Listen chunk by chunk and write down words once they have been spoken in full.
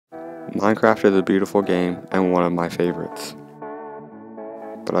Minecraft is a beautiful game and one of my favorites.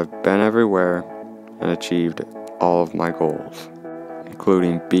 But I've been everywhere and achieved all of my goals,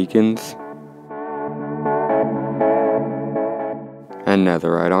 including beacons and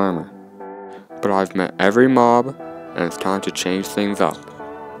netherite armor. But I've met every mob and it's time to change things up.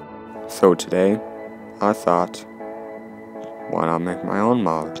 So today, I thought, why not make my own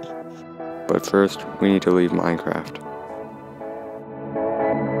mob? But first, we need to leave Minecraft.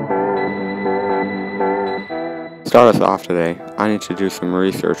 To start us off today, I need to do some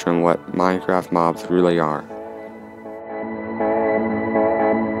research on what Minecraft mobs really are.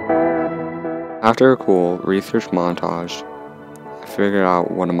 After a cool research montage, I figured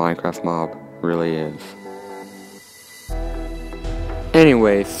out what a Minecraft mob really is.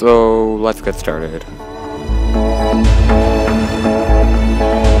 Anyway, so let's get started.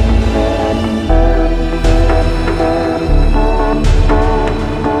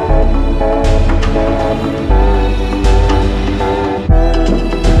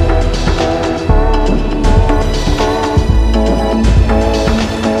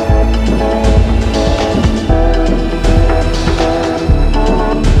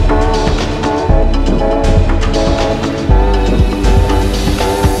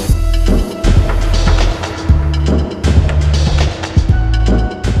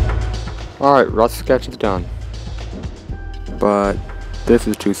 Alright, rough sketch is done. But this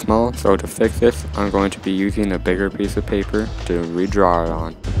is too small, so to fix this, I'm going to be using a bigger piece of paper to redraw it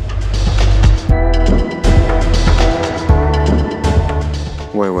on.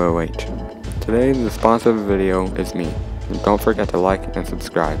 Wait. Today, the sponsor of the video is me. And don't forget to like and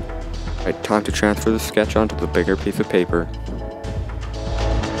subscribe. Alright, time to transfer the sketch onto the bigger piece of paper.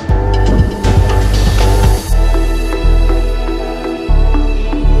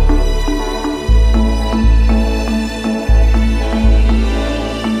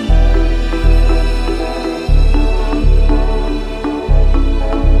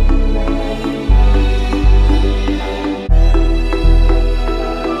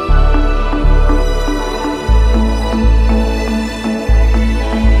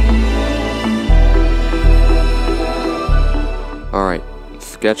 Alright,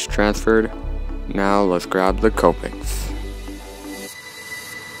 sketch transferred. Now let's grab the Copics.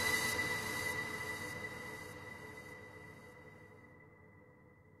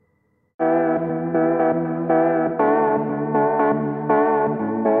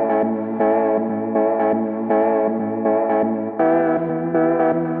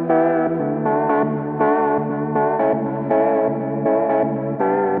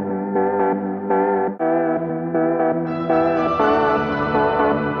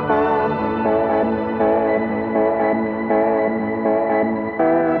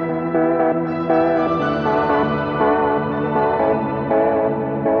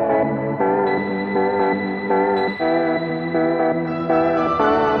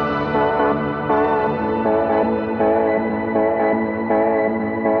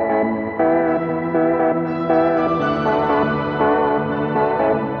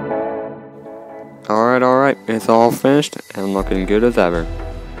 Alright, it's all finished and looking good as ever.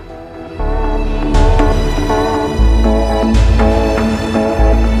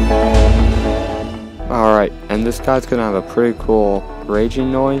 Alright, and this guy's gonna have a pretty cool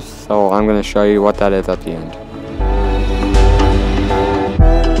raging noise, so I'm gonna show you what that is at the end.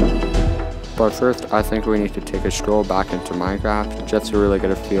 But first, I think we need to take a stroll back into Minecraft just to really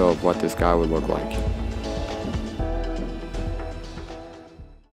get a feel of what this guy would look like.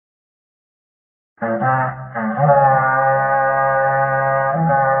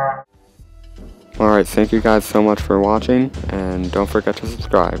 Alright, thank you guys so much for watching, and don't forget to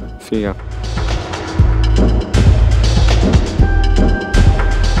subscribe. See ya.